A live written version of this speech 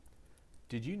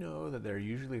Did you know that there are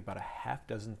usually about a half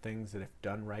dozen things that, if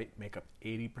done right, make up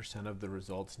 80% of the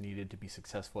results needed to be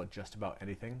successful at just about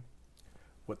anything?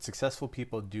 What successful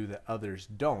people do that others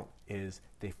don't is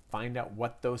they find out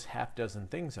what those half dozen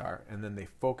things are, and then they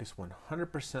focus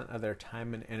 100% of their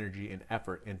time and energy and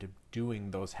effort into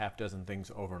doing those half dozen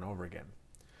things over and over again.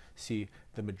 See,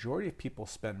 the majority of people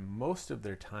spend most of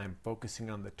their time focusing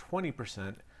on the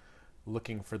 20%,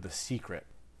 looking for the secret.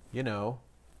 You know,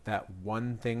 that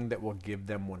one thing that will give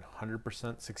them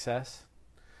 100% success.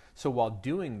 So while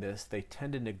doing this, they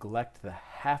tend to neglect the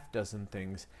half dozen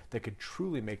things that could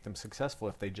truly make them successful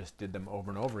if they just did them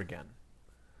over and over again.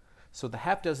 So the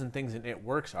half dozen things in It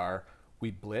Works are: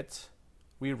 we blitz,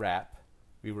 we wrap,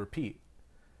 we repeat.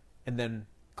 And then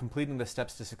completing the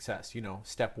steps to success. You know,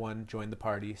 step 1, join the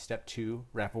party. Step 2,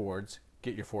 wrap awards,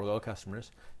 get your 4 loyal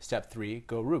customers. Step 3,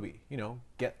 go Ruby. You know,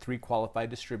 get 3 qualified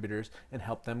distributors and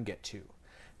help them get 2.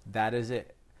 That is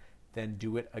it. Then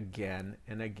do it again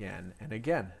and again and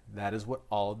again. That is what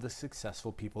all of the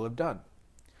successful people have done.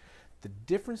 The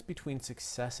difference between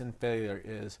success and failure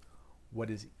is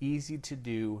what is easy to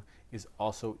do is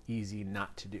also easy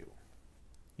not to do.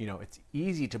 You know, it's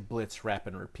easy to blitz, wrap,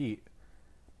 and repeat,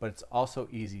 but it's also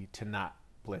easy to not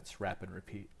blitz, wrap, and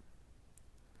repeat.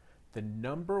 The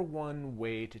number one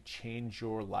way to change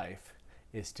your life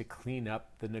is to clean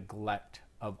up the neglect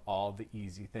of all the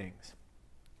easy things.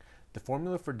 The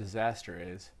formula for disaster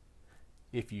is: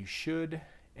 if you should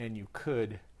and you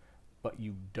could, but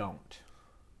you don't.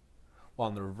 While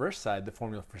on the reverse side, the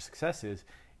formula for success is: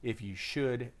 if you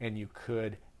should and you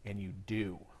could and you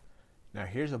do. Now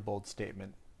here's a bold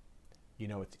statement. You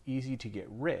know, it's easy to get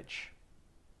rich,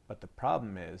 but the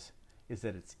problem is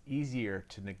that it's easier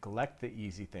to neglect the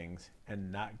easy things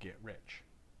and not get rich.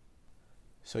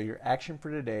 So your action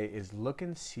for today is look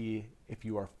and see if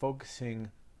you are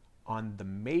focusing on the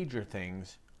major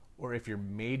things or if you're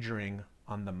majoring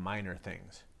on the minor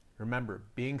things. Remember,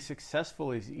 being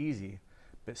successful is easy,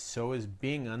 but so is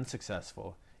being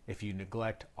unsuccessful if you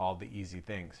neglect all the easy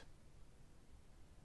things.